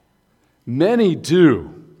Many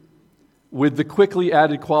do, with the quickly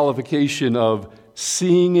added qualification of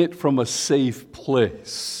seeing it from a safe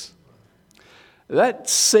place. That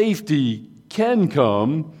safety can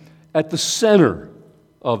come at the center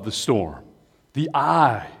of the storm, the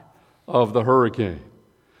eye of the hurricane.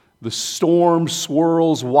 The storm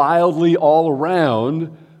swirls wildly all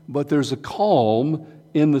around, but there's a calm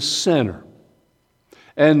in the center.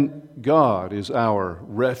 And God is our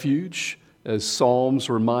refuge, as Psalms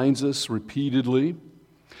reminds us repeatedly.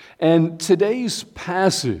 And today's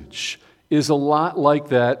passage is a lot like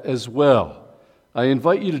that as well. I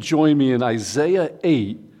invite you to join me in Isaiah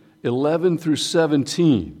 8, 11 through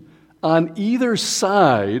 17. On either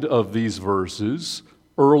side of these verses,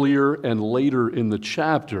 earlier and later in the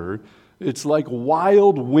chapter, it's like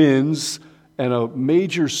wild winds and a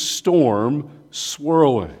major storm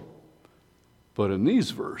swirling. But in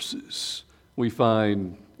these verses, we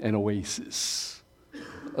find an oasis,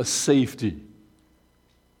 a safety,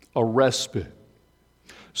 a respite.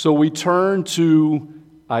 So we turn to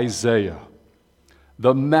Isaiah,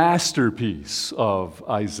 the masterpiece of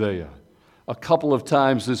Isaiah. A couple of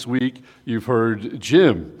times this week, you've heard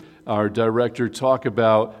Jim, our director, talk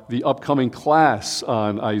about the upcoming class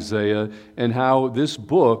on Isaiah and how this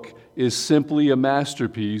book is simply a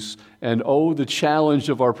masterpiece, and the challenge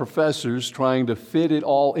of our professors trying to fit it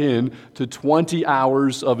all in to 20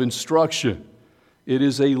 hours of instruction. It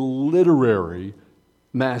is a literary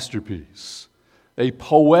masterpiece, a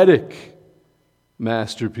poetic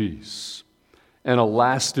masterpiece, and a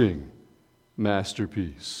lasting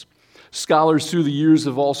masterpiece. Scholars through the years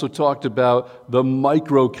have also talked about the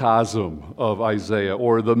microcosm of Isaiah,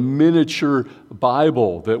 or the miniature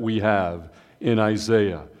Bible that we have in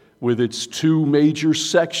Isaiah, with its two major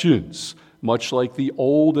sections, much like the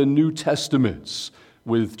Old and New Testaments,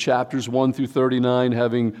 with chapters 1 through 39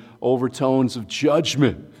 having overtones of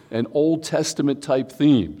judgment and Old Testament type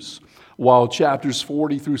themes, while chapters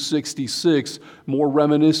 40 through 66 more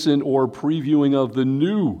reminiscent or previewing of the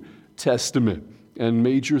New Testament and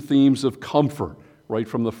major themes of comfort right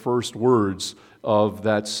from the first words of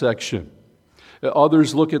that section.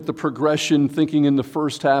 Others look at the progression, thinking in the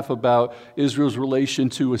first half about Israel's relation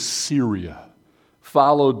to Assyria,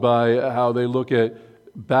 followed by how they look at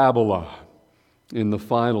Babylon in the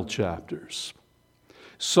final chapters.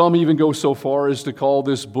 Some even go so far as to call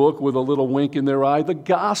this book, with a little wink in their eye, the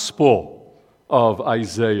Gospel of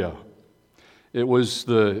Isaiah. It was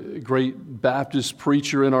the great Baptist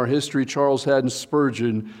preacher in our history, Charles Haddon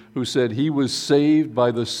Spurgeon, who said he was saved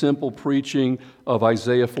by the simple preaching of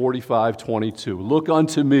Isaiah 45:22. Look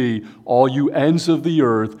unto me, all you ends of the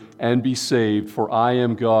earth, and be saved, for I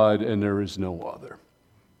am God and there is no other.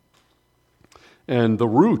 And the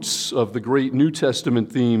roots of the great New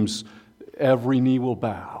Testament themes, every knee will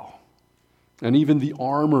bow, and even the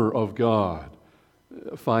armor of God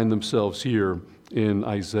find themselves here in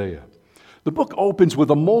Isaiah. The book opens with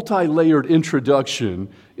a multi-layered introduction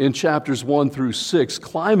in chapters 1 through 6,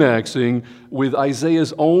 climaxing with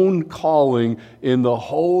Isaiah's own calling in the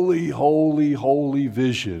holy, holy, holy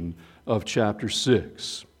vision of chapter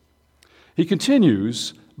 6. He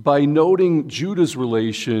continues by noting Judah's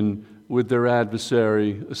relation with their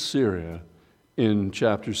adversary, Assyria, in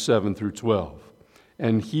chapters 7 through 12.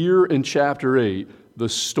 And here in chapter 8, the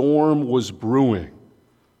storm was brewing,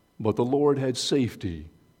 but the Lord had safety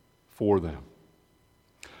for them.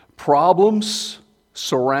 Problems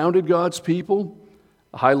surrounded God's people,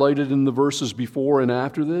 highlighted in the verses before and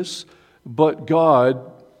after this, but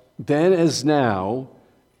God, then as now,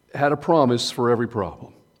 had a promise for every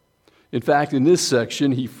problem. In fact, in this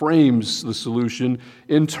section, he frames the solution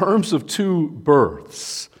in terms of two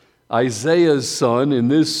births. Isaiah's son in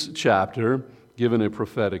this chapter, given a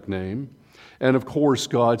prophetic name, and of course,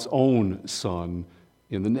 God's own son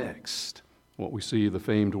in the next. What we see, the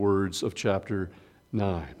famed words of chapter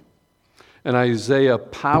 9. And Isaiah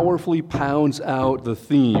powerfully pounds out the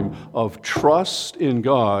theme of trust in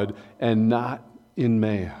God and not in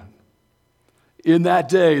man. In that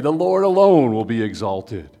day, the Lord alone will be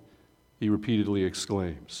exalted, he repeatedly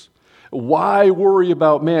exclaims. Why worry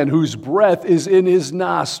about man whose breath is in his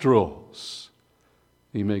nostrils?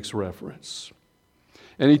 He makes reference.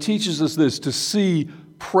 And he teaches us this, to see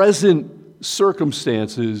present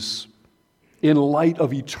circumstances in light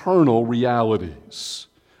of eternal realities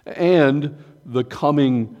and the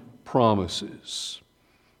coming promises.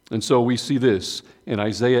 And so we see this in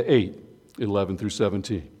Isaiah 8, 11 through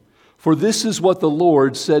 17. For this is what the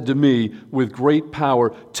Lord said to me with great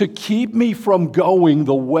power, to keep me from going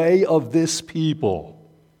the way of this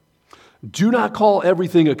people. Do not call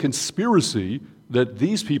everything a conspiracy that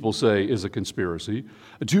these people say is a conspiracy.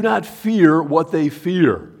 Do not fear what they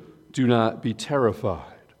fear. do not be terrified.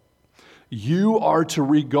 You are to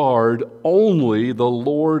regard only the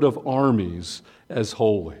Lord of armies as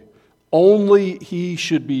holy. Only he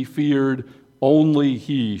should be feared, only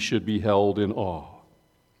he should be held in awe.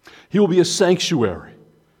 He will be a sanctuary,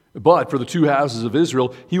 but for the two houses of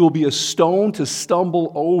Israel, he will be a stone to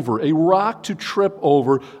stumble over, a rock to trip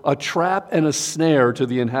over, a trap and a snare to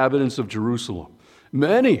the inhabitants of Jerusalem.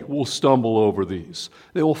 Many will stumble over these.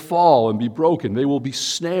 They will fall and be broken. They will be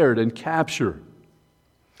snared and captured.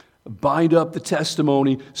 Bind up the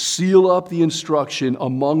testimony, seal up the instruction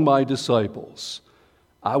among my disciples.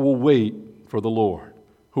 I will wait for the Lord,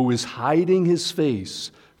 who is hiding his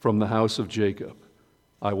face from the house of Jacob.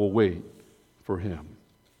 I will wait for him.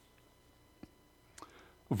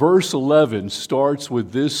 Verse 11 starts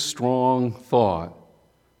with this strong thought.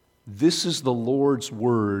 This is the Lord's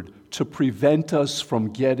word to prevent us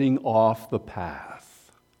from getting off the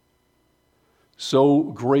path. So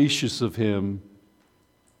gracious of him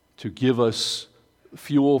to give us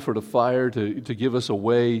fuel for the fire, to give us a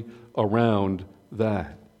way around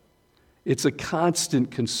that. It's a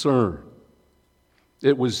constant concern.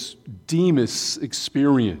 It was Demas'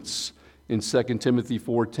 experience in 2 Timothy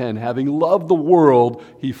 4:10. Having loved the world,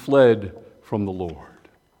 he fled from the Lord.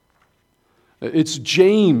 It's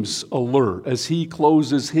James' alert as he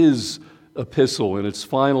closes his epistle in its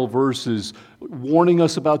final verses, warning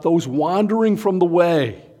us about those wandering from the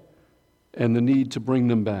way and the need to bring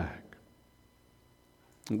them back.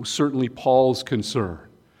 It was certainly Paul's concern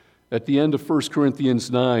at the end of 1 Corinthians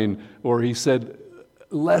 9, where he said,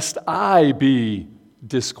 lest I be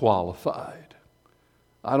disqualified.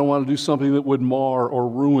 I don't want to do something that would mar or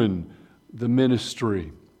ruin the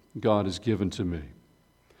ministry God has given to me.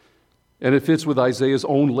 And it fits with Isaiah's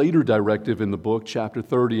own later directive in the book, chapter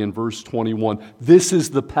 30 and verse 21. This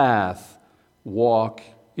is the path, walk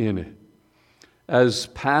in it. As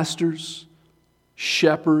pastors,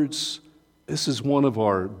 shepherds, this is one of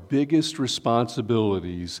our biggest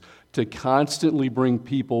responsibilities, to constantly bring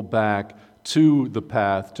people back to the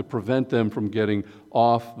path, to prevent them from getting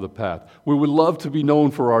off the path. We would love to be known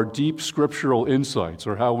for our deep scriptural insights,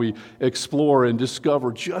 or how we explore and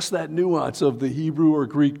discover just that nuance of the Hebrew or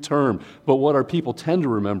Greek term. But what our people tend to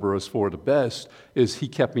remember us for the best is he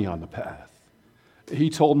kept me on the path. He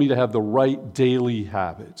told me to have the right daily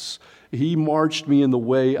habits. He marched me in the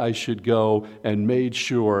way I should go and made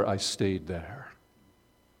sure I stayed there.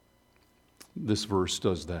 This verse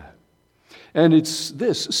does that. And it's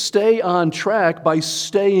this: stay on track by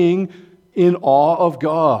staying in awe of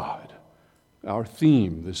God, our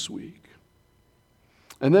theme this week.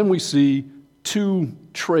 And then we see two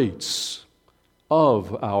traits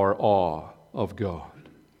of our awe of God.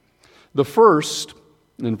 The first,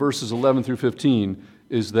 in verses 11 through 15,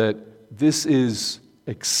 is that this is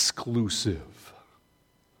exclusive.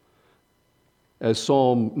 As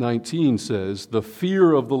Psalm 19 says, the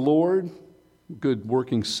fear of the Lord, good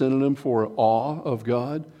working synonym for awe of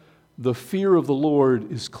God, the fear of the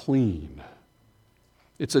Lord is clean.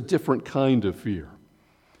 It's a different kind of fear.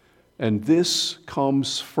 And this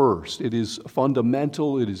comes first. It is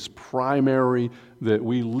fundamental, it is primary that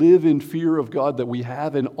we live in fear of God, that we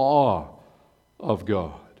have an awe of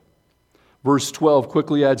God. Verse 12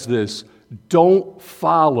 quickly adds this: don't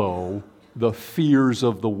follow the fears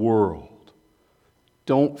of the world.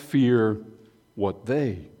 Don't fear what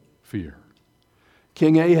they fear.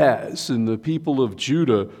 King Ahaz and the people of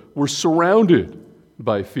Judah were surrounded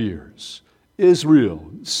by fears. Israel,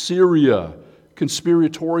 Syria,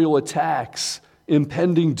 conspiratorial attacks,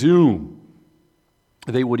 impending doom.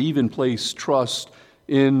 They would even place trust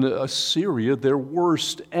in Assyria, their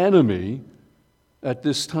worst enemy at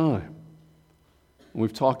this time.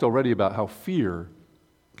 We've talked already about how fear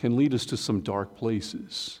can lead us to some dark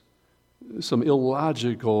places, some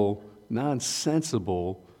illogical,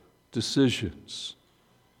 nonsensible decisions.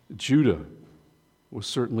 Judah was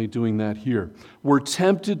certainly doing that here. We're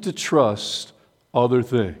tempted to trust other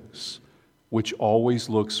things, which always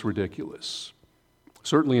looks ridiculous.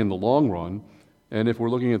 Certainly in the long run, and if we're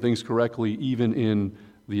looking at things correctly, even in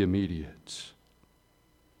the immediate.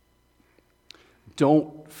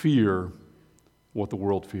 Don't fear what the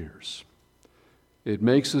world fears. It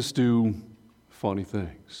makes us do funny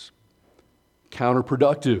things,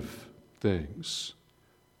 counterproductive things,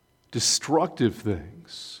 destructive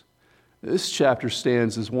things. This chapter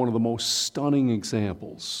stands as one of the most stunning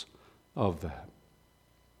examples of that.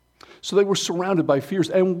 So they were surrounded by fears,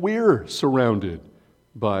 and we're surrounded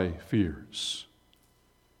by fears.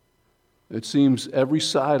 It seems every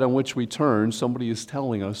side on which we turn, somebody is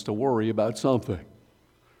telling us to worry about something.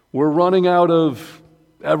 We're running out of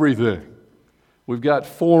everything. We've got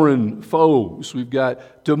foreign foes. We've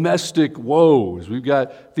got domestic woes. We've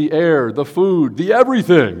got the air, the food, the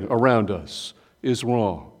everything around us is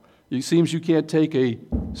wrong. It seems you can't take a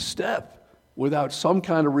step without some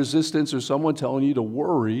kind of resistance or someone telling you to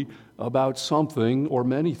worry about something or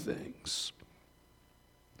many things.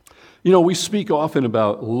 You know, we speak often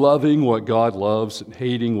about loving what God loves and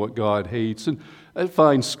hating what God hates, and I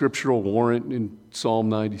find scriptural warrant in Psalm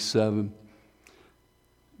 97.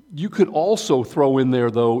 You could also throw in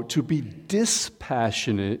there, though, to be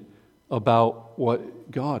dispassionate about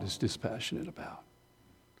what God is dispassionate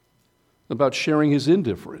about sharing his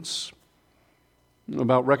indifference,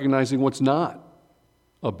 about recognizing what's not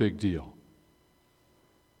a big deal,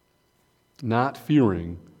 not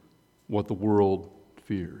fearing what the world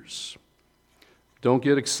fears. Don't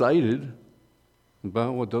get excited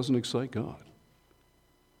about what doesn't excite God.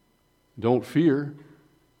 Don't fear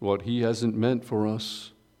what he hasn't meant for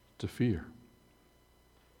us to fear.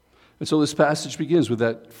 And so this passage begins with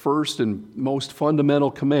that first and most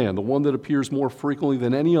fundamental command, the one that appears more frequently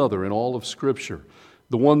than any other in all of Scripture,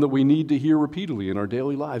 the one that we need to hear repeatedly in our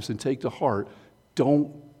daily lives and take to heart.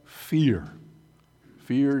 Don't fear.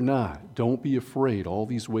 Fear not. Don't be afraid. All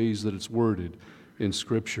these ways that it's worded in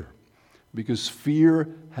Scripture. Because fear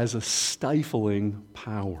has a stifling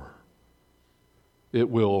power. It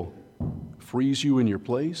will freeze you in your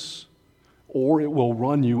place, or it will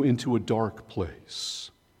run you into a dark place.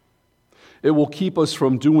 It will keep us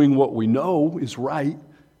from doing what we know is right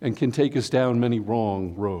and can take us down many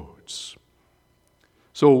wrong roads.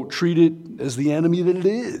 So treat it as the enemy that it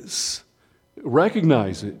is.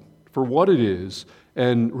 Recognize it for what it is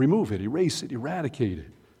and remove it, erase it, eradicate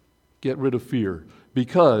it. Get rid of fear,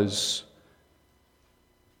 because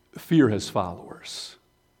fear has followers.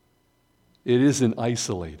 It isn't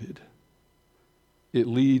isolated. It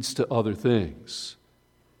leads to other things,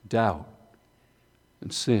 doubt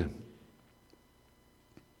and sin.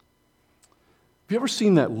 Have you ever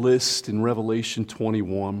seen that list in Revelation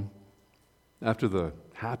 21, after the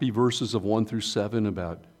happy verses of 1 through 7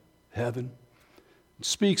 about heaven? It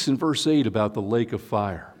speaks in verse 8 about the lake of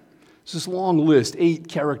fire. It's this long list, 8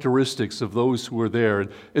 characteristics of those who are there.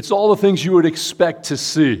 It's all the things you would expect to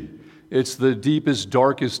see. It's the deepest,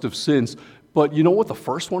 darkest of sins. But you know what the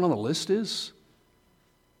first one on the list is?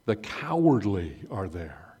 The cowardly are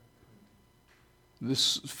there.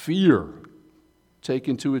 This fear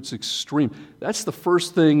taken to its extreme. That's the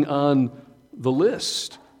first thing on the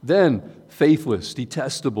list. Then, faithless,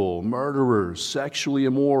 detestable, murderers, sexually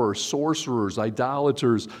immoral, sorcerers,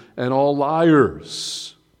 idolaters, and all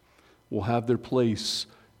liars will have their place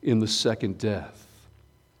in the second death.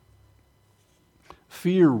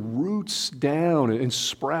 Fear roots down and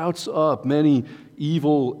sprouts up many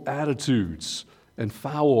evil attitudes and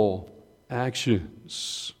foul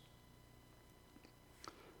actions.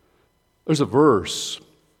 There's a verse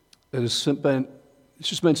that has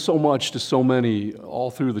just meant so much to so many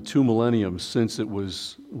all through the 2 millenniums since it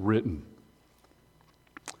was written.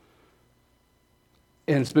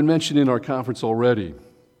 And it's been mentioned in our conference already.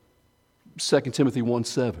 2 Timothy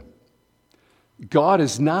 1:7. God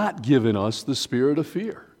has not given us the spirit of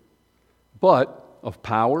fear, but of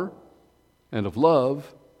power and of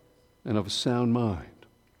love and of a sound mind.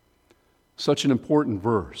 Such an important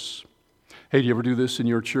verse. Hey, do you ever do this in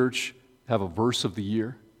your church? Have a verse of the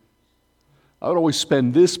year? I would always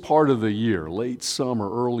spend this part of the year, late summer,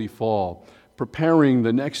 early fall, preparing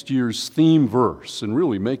the next year's theme verse and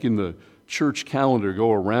really making the church calendar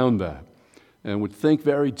go around that. And would think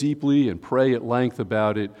very deeply and pray at length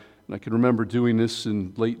about it. And I can remember doing this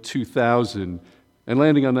in late 2000 and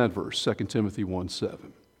landing on that verse, 2 Timothy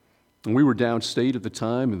 1:7. And we were downstate at the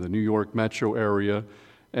time in the New York metro area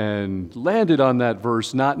and landed on that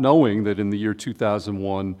verse not knowing that in the year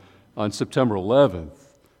 2001, on September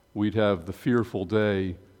 11th, we'd have the fearful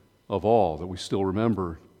day of all that we still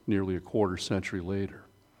remember nearly a quarter century later.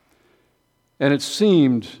 And it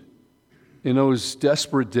seemed in those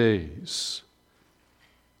desperate days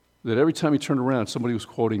that every time you turned around, somebody was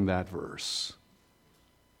quoting that verse.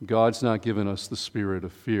 God's not given us the spirit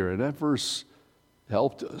of fear. And that verse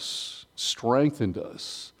helped us, strengthened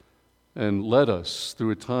us, and led us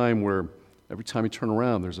through a time where every time you turn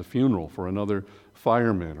around, there's a funeral for another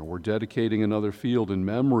fireman, or we're dedicating another field in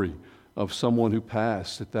memory of someone who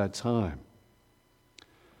passed at that time.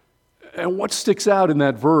 And what sticks out in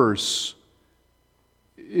that verse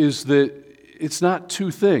is that it's not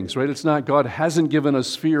two things, right? It's not God hasn't given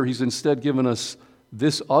us fear, he's instead given us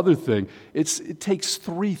this other thing. It takes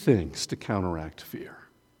 3 things to counteract fear,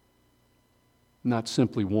 not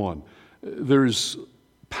simply one. There's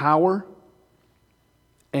power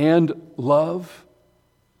and love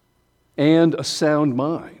and a sound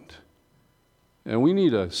mind. And we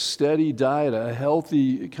need a steady diet, a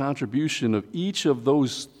healthy contribution of each of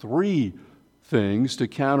those three things to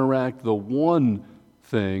counteract the one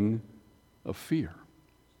thing of fear.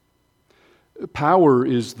 Power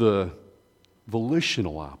is the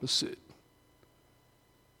volitional opposite,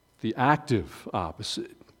 the active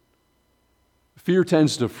opposite. Fear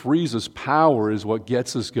tends to freeze us. Power is what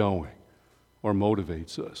gets us going or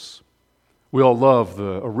motivates us. We all love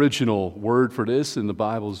the original word for this in the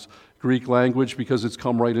Bible's Greek language because it's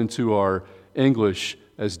come right into our English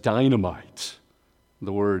as dynamite,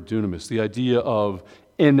 the word dunamis, the idea of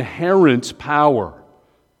inherent power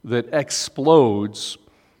that explodes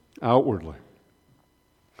outwardly.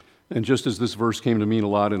 And just as this verse came to mean a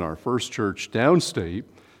lot in our first church downstate,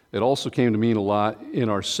 it also came to mean a lot in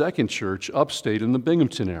our second church upstate in the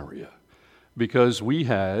Binghamton area, because we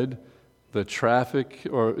had the traffic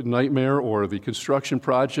or nightmare or the construction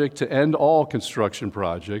project to end all construction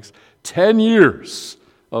projects, 10 years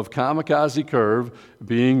of Kamikaze Curve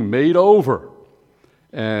being made over.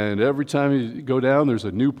 And every time you go down, there's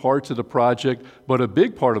a new part to the project, but a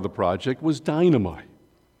big part of the project was dynamite.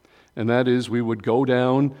 And that is, we would go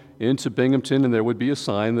down into Binghamton and there would be a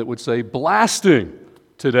sign that would say, "Blasting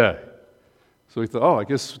today." So we thought, I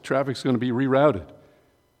guess traffic's going to be rerouted.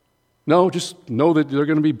 No, just know that they're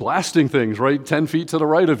going to be blasting things right 10 feet to the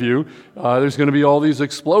right of you. There's going to be all these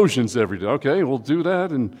explosions every day. Okay, we'll do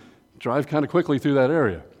that and drive kind of quickly through that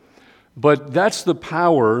area. But that's the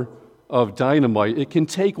power of dynamite. It can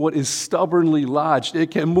take what is stubbornly lodged.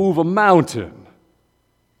 It can move a mountain.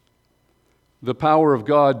 The power of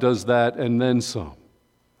God does that and then some.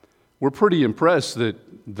 We're pretty impressed that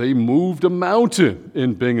they moved a mountain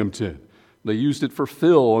in Binghamton. They used it for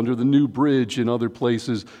fill under the new bridge in other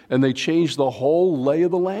places, and they changed the whole lay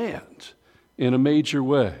of the land in a major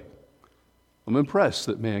way. I'm impressed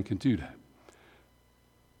that man can do that.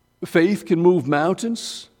 Faith can move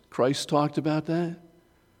mountains. Christ talked about that.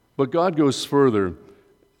 But God goes further.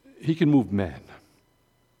 He can move men,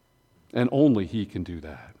 and only He can do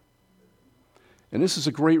that. And this is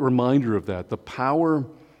a great reminder of that. The power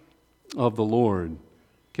of the Lord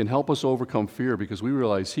can help us overcome fear because we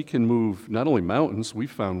realize He can move not only mountains,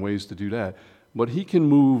 we've found ways to do that, but He can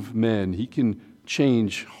move men. He can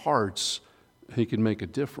change hearts. He can make a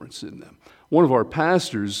difference in them. One of our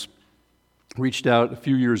pastors reached out a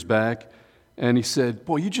few years back and he said,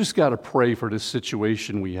 "Boy, you just got to pray for this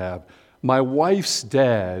situation we have. My wife's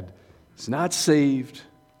dad is not saved.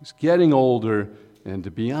 He's getting older, and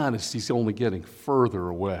to be honest, he's only getting further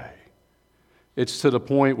away. It's to the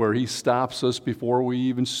point where he stops us before we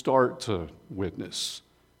even start to witness.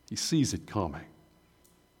 He sees it coming.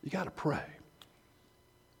 You got to pray."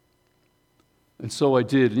 And so I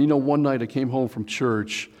did. And one night I came home from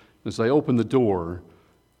church. As I opened the door,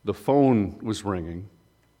 the phone was ringing.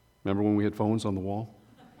 Remember when we had phones on the wall?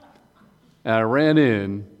 And I ran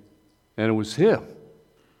in, and it was him.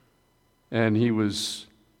 And he was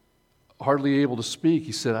hardly able to speak.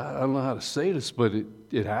 He said, "I don't know how to say this, but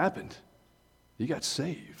it happened. He got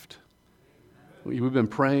saved. We've been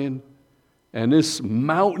praying, and this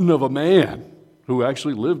mountain of a man who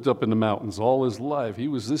actually lived up in the mountains all his life, he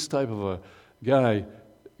was this type of a guy.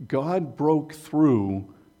 God broke through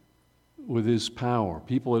with His power.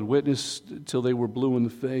 People had witnessed till they were blue in the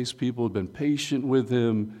face. People had been patient with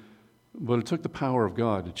him, but it took the power of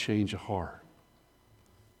God to change a heart.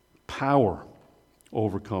 Power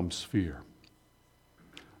overcomes fear.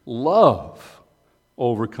 Love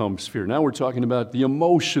overcomes fear. Now we're talking about the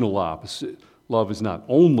emotional opposite. Love is not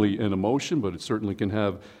only an emotion, but it certainly can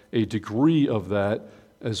have a degree of that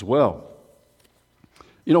as well.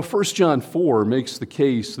 1 John 4 makes the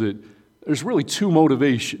case that there's really two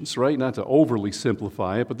motivations, right? Not to overly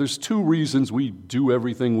simplify it, but there's two reasons we do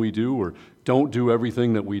everything we do or don't do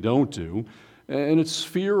everything that we don't do, and it's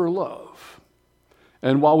fear or love.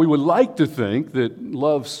 And while we would like to think that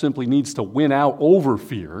love simply needs to win out over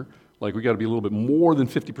fear, like we got to be a little bit more than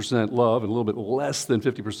 50% love and a little bit less than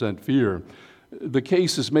 50% fear, the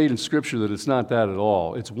case is made in Scripture that it's not that at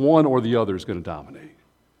all. It's one or the other is going to dominate.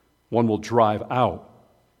 One will drive out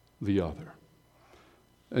the other.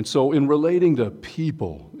 And so in relating to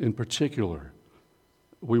people in particular,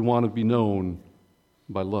 we want to be known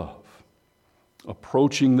by love,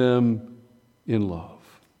 approaching them in love.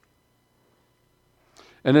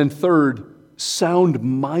 And then third,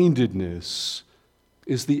 sound-mindedness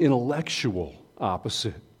is the intellectual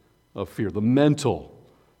opposite of fear, the mental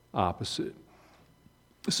opposite.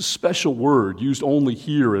 It's a special word used only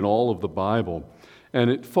here in all of the Bible, and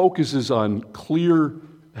it focuses on clear,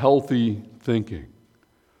 healthy thinking.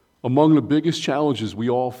 Among the biggest challenges we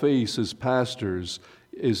all face as pastors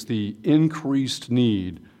is the increased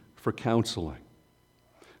need for counseling.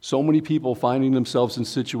 So many people finding themselves in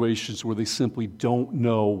situations where they simply don't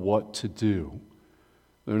know what to do.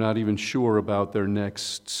 They're not even sure about their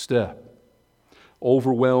next step.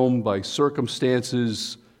 Overwhelmed by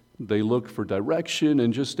circumstances, they look for direction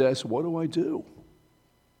and just ask, what do I do?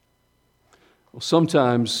 Well,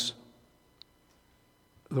 sometimes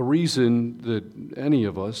the reason that any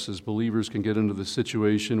of us as believers can get into the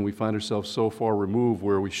situation, we find ourselves so far removed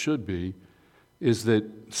where we should be, is that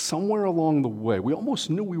somewhere along the way, we almost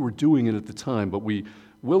knew we were doing it at the time, but we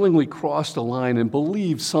willingly crossed a line and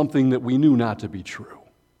believed something that we knew not to be true.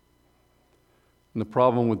 And the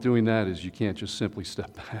problem with doing that is you can't just simply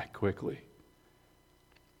step back quickly.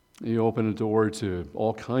 You open a door to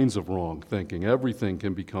all kinds of wrong thinking. Everything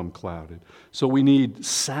can become clouded. So we need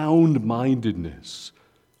sound-mindedness,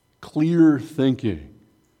 clear thinking,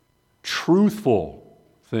 truthful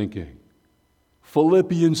thinking,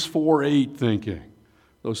 Philippians 4:8 thinking,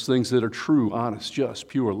 those things that are true, honest, just,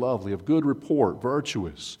 pure, lovely, of good report,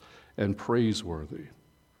 virtuous, and praiseworthy.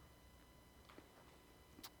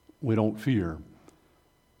 We don't fear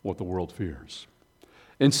what the world fears.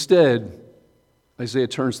 Instead, Isaiah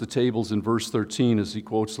turns the tables in verse 13 as he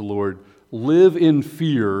quotes the Lord, "Live in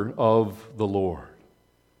fear of the Lord.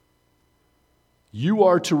 You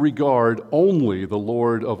are to regard only the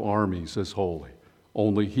Lord of armies as holy.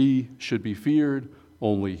 Only He should be feared,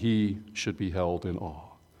 only He should be held in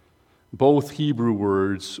awe." Both Hebrew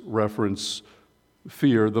words reference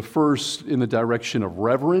fear, the first in the direction of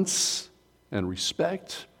reverence and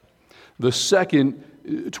respect, the second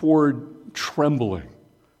toward trembling,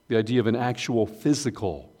 the idea of an actual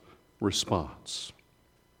physical response.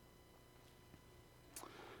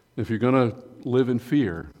 If you're going to live in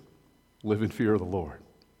fear of the Lord.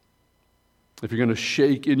 If you're going to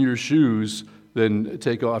shake in your shoes, then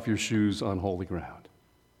take off your shoes on holy ground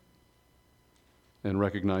and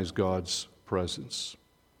recognize God's presence.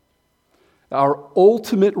 Our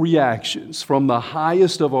ultimate reactions from the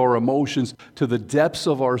highest of our emotions to the depths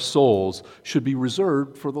of our souls should be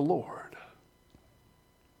reserved for the Lord.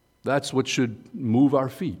 That's what should move our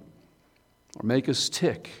feet or make us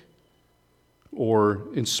tick or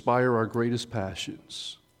inspire our greatest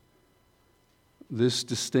passions. This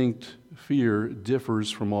distinct fear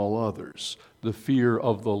differs from all others. The fear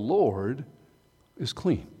of the Lord is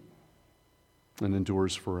clean and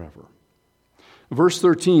endures forever. Verse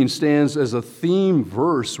 13 stands as a theme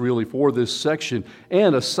verse really for this section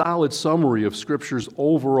and a solid summary of Scripture's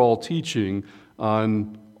overall teaching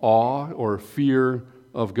on awe or fear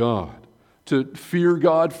of God. To fear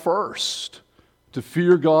God first, to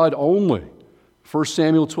fear God only. 1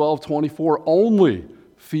 Samuel 12:24, only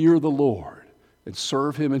fear the Lord and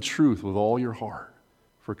serve Him in truth with all your heart,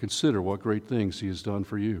 for consider what great things He has done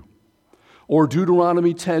for you. Or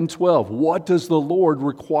Deuteronomy 10:12, what does the Lord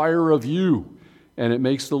require of you? And it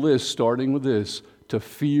makes the list starting with this, to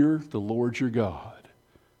fear the Lord your God,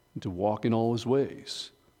 and to walk in all His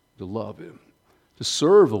ways, to love Him, to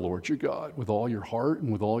serve the Lord your God with all your heart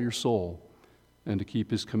and with all your soul, and to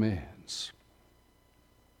keep His commands.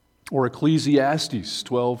 Or Ecclesiastes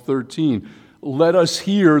 12:13, let us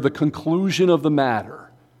hear the conclusion of the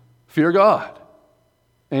matter. Fear God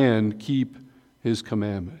and keep His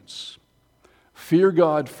commandments. Fear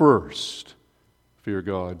God first. Fear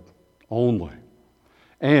God only.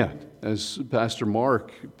 And, as Pastor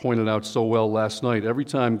Mark pointed out so well last night, every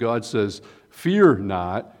time God says, fear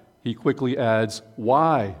not, He quickly adds,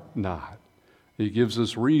 why not? He gives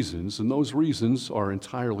us reasons, and those reasons are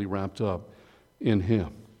entirely wrapped up in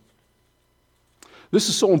Him. This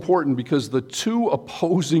is so important because the two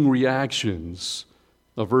opposing reactions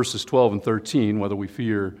of verses 12 and 13, whether we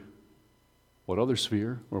fear what others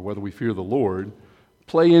fear or whether we fear the Lord,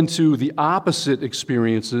 play into the opposite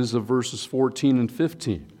experiences of verses 14 and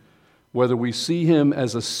 15. Whether we see Him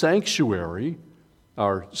as a sanctuary,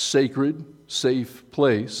 our sacred, safe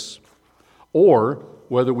place, or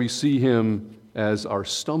whether we see Him as our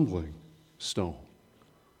stumbling stone.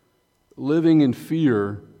 Living in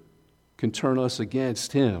fear can turn us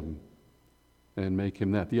against Him and make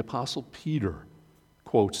Him that. The Apostle Peter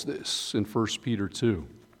quotes this in 1 Peter 2.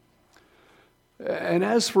 And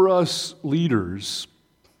as for us leaders,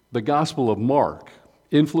 the Gospel of Mark,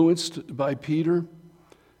 influenced by Peter,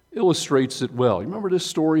 illustrates it well. You remember this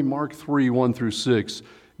story, Mark 3, 1 through 6?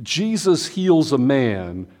 Jesus heals a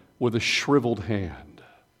man with a shriveled hand.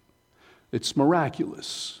 It's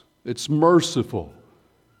miraculous. It's merciful.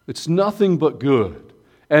 It's nothing but good.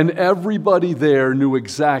 And everybody there knew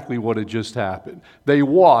exactly what had just happened. They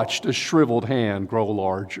watched a shriveled hand grow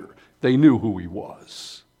larger. They knew who he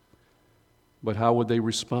was. But how would they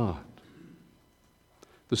respond?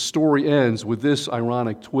 The story ends with this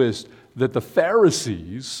ironic twist that the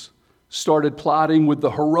Pharisees started plotting with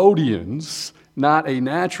the Herodians, not a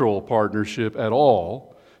natural partnership at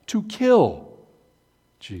all, to kill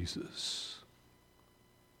Jesus.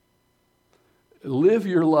 Live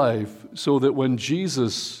your life so that when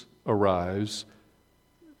Jesus arrives,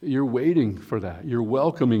 you're waiting for that. You're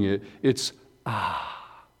welcoming it. It's,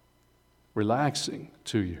 relaxing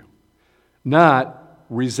to you. Not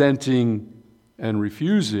resenting and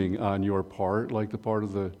refusing on your part, like the part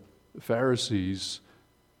of the Pharisees.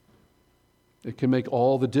 It can make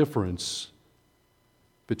all the difference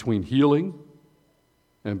between healing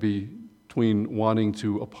and between wanting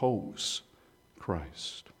to oppose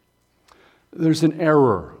Christ. There's an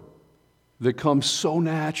error that comes so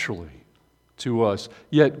naturally to us,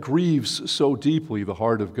 yet grieves so deeply the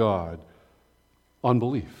heart of God: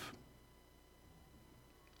 unbelief.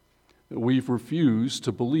 We've refused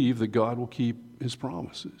to believe that God will keep his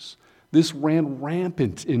promises. This ran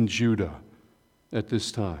rampant in Judah at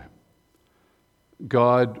this time.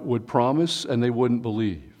 God would promise and they wouldn't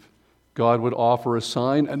believe. God would offer a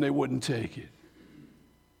sign and they wouldn't take it.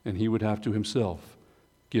 And he would have to himself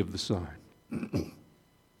give the sign.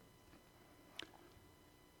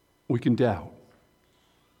 We can doubt.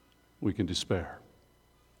 We can despair.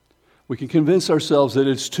 We can convince ourselves that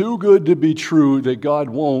it's too good to be true, that God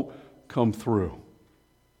won't come through.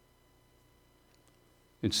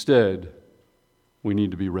 Instead, we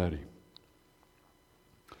need to be ready.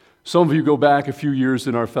 Some of you go back a few years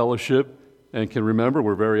in our fellowship and can remember,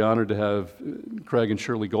 we're very honored to have Craig and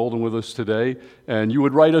Shirley Golden with us today, and you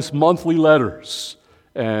would write us monthly letters,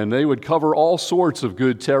 and they would cover all sorts of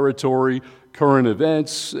good territory, current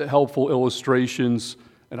events, helpful illustrations,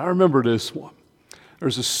 and I remember this one.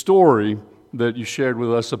 There's a story that you shared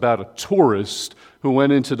with us about a tourist who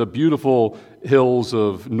went into the beautiful hills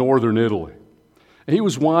of northern Italy. And he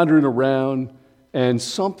was wandering around, and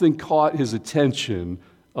something caught his attention,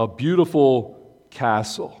 a beautiful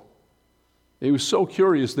castle. He was so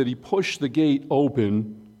curious that he pushed the gate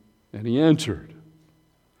open, and he entered.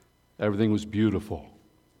 Everything was beautiful.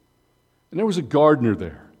 And there was a gardener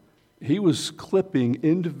there. He was clipping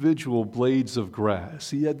individual blades of grass.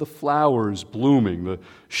 He had the flowers blooming. The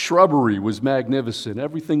shrubbery was magnificent.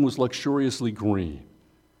 Everything was luxuriously green.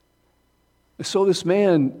 So this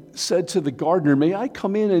man said to the gardener, "May I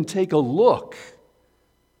come in and take a look?"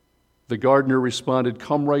 The gardener responded,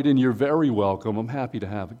 "Come right in. You're very welcome. I'm happy to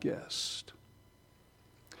have a guest."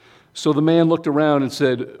 So the man looked around and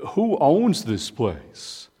said, "Who owns this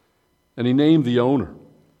place?" And he named the owner.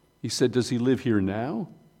 He said, "Does he live here now?"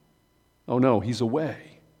 "Oh, no, he's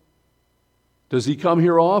away." "Does he come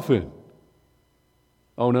here often?"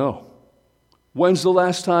 "Oh, no." "When's the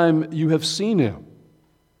last time you have seen him?"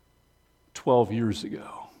 12 years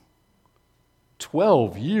ago.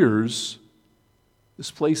 12 years? This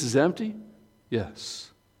place is empty?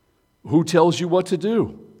 Yes. Who tells you what to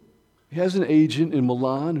do? He has an agent in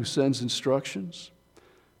Milan who sends instructions.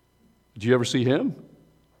 Did you ever see him?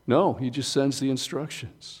 No, he just sends the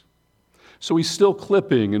instructions. So he's still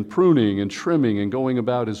clipping and pruning and trimming and going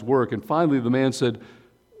about his work. And finally the man said,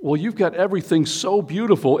 "Well, you've got everything so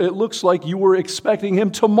beautiful, it looks like you were expecting him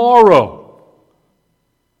tomorrow."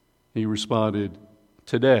 He responded,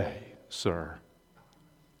 "Today, sir,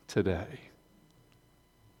 today."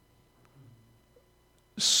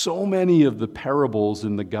 So many of the parables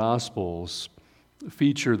in the Gospels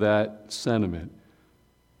feature that sentiment.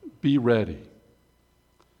 Be ready.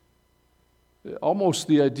 Almost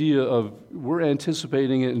the idea of we're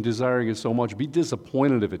anticipating it and desiring it so much, be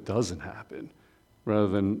disappointed if it doesn't happen, rather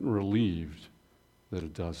than relieved that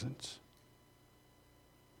it doesn't.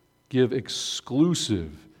 Give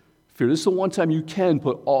exclusive fear. This is the one time you can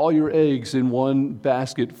put all your eggs in one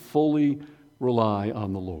basket, fully rely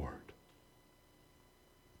on the Lord.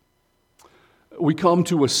 We come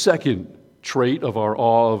to a second trait of our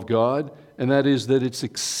awe of God, and that is that it's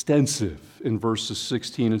extensive in verses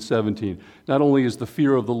 16 and 17. Not only is the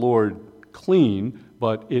fear of the Lord clean,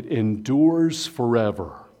 but it endures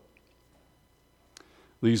forever.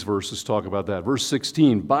 These verses talk about that. Verse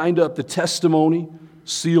 16, bind up the testimony,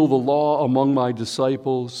 seal the law among my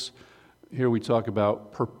disciples. Here we talk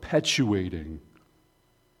about perpetuating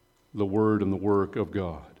the word and the work of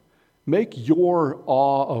God. Make your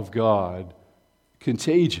awe of God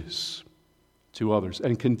contagious to others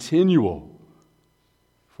and continual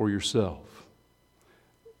for yourself.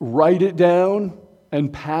 Write it down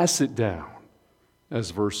and pass it down,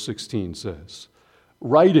 as verse 16 says.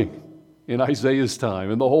 Writing in Isaiah's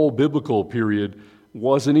time and the whole biblical period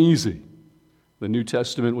wasn't easy. The New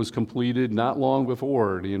Testament was completed not long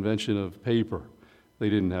before the invention of paper. They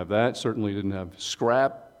didn't have that, certainly didn't have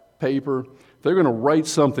scrap paper. If they're going to write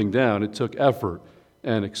something down, it took effort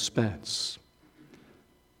and expense.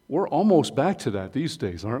 We're almost back to that these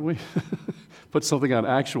days, aren't we? Put something on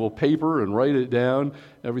actual paper and write it down.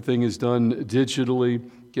 Everything is done digitally.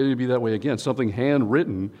 Getting to be that way again. Something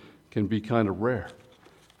handwritten can be kind of rare.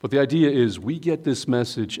 But the idea is we get this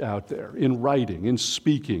message out there in writing, in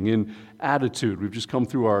speaking, in attitude. We've just come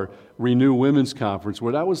through our Renew Women's Conference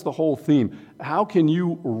where that was the whole theme. How can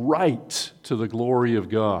you write to the glory of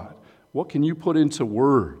God? What can you put into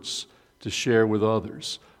words to share with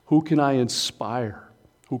others? Who can I inspire?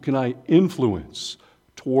 Who can I influence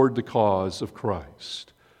toward the cause of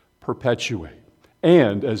Christ? Perpetuate.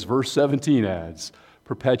 And, as verse 17 adds,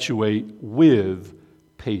 perpetuate with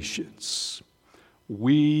patience.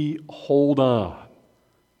 We hold on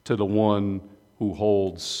to the one who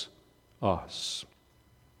holds us.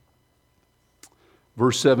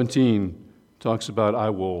 Verse 17 talks about, I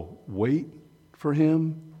will wait for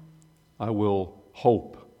him, I will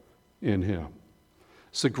hope in him.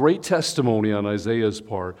 It's a great testimony on Isaiah's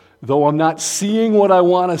part. Though I'm not seeing what I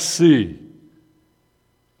want to see,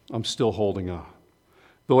 I'm still holding on.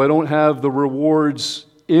 Though I don't have the rewards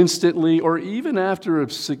instantly or even after a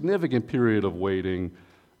significant period of waiting,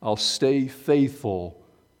 I'll stay faithful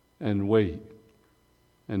and wait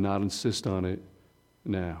and not insist on it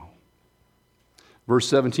now. Verse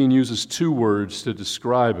 17 uses two words to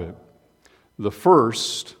describe it. The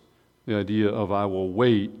first, the idea of I will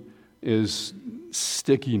wait, is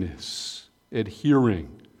stickiness,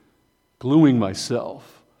 adhering, gluing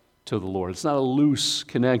myself to the Lord. It's not a loose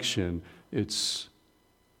connection, it's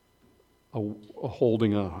a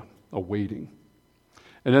holding on, a waiting.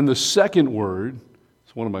 And then the second word,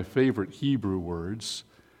 it's one of my favorite Hebrew words,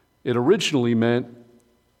 it originally meant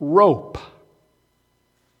rope.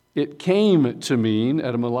 It came to mean,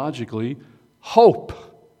 etymologically, hope.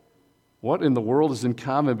 What in the world is in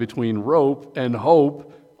common between rope and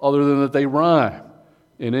hope other than that they rhyme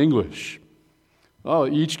in English? Well,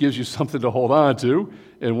 each gives you something to hold on to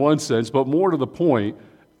in one sense, but more to the point,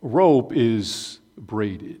 rope is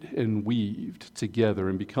braided and weaved together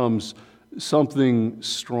and becomes something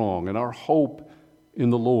strong. And our hope in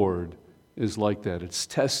the Lord is like that. It's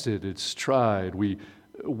tested, it's tried. We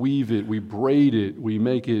weave it, we braid it, we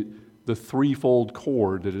make it the threefold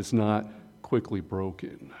cord that is not quickly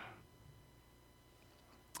broken.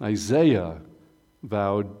 Isaiah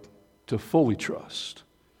vowed to fully trust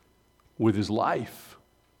with his life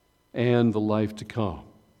and the life to come.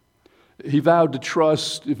 He vowed to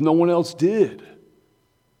trust if no one else did.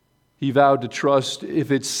 He vowed to trust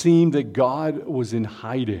if it seemed that God was in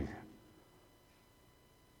hiding.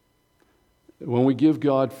 When we give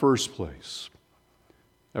God first place,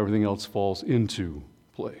 everything else falls into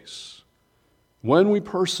place. When we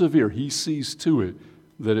persevere, he sees to it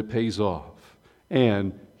that it pays off.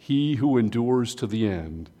 And he who endures to the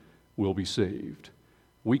end will be saved.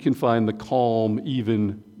 We can find the calm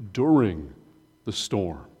even during the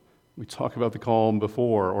storm. We talk about the calm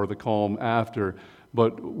before or the calm after,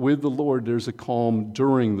 but with the Lord there's a calm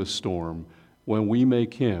during the storm when we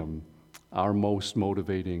make him our most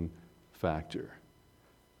motivating factor.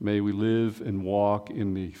 May we live and walk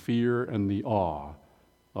in the fear and the awe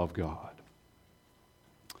of God.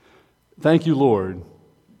 Thank you, Lord,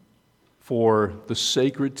 for the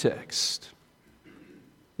sacred text.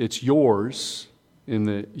 It's yours in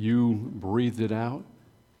that you breathed it out,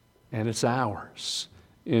 and it's ours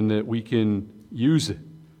in that we can use it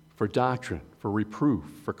for doctrine, for reproof,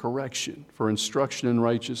 for correction, for instruction in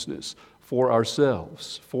righteousness, for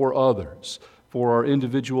ourselves, for others, for our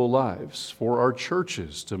individual lives, for our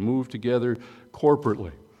churches to move together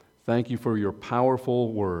corporately. Thank you for your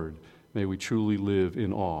powerful word. May we truly live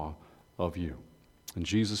in awe of you. In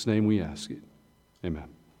Jesus' name we ask it. Amen.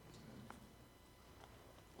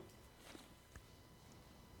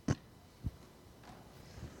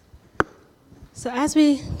 So as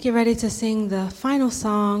we get ready to sing the final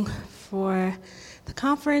song for the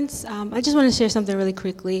conference, I just want to share something really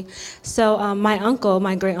quickly. So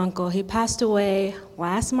my great uncle, he passed away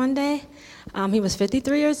last Monday. He was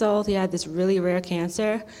 53 years old. He had this really rare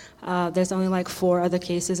cancer. There's only like 4 other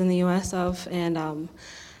cases in the U.S.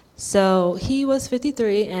 So he was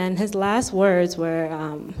 53, and his last words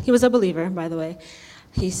were, he was a believer, by the way.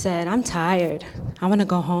 He said, "I'm tired. I want to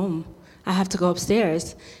go home. I have to go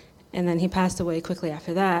upstairs." And then he passed away quickly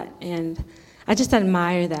after that. And I just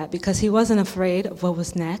admire that because he wasn't afraid of what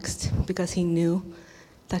was next because he knew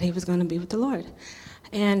that he was going to be with the Lord.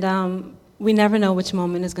 And we never know which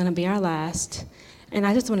moment is going to be our last. And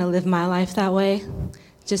I just want to live my life that way,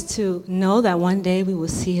 just to know that one day we will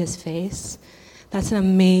see his face, That's an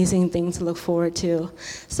amazing thing to look forward to.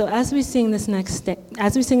 So as we sing this next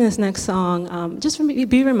song, just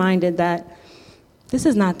be reminded that this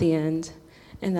is not the end.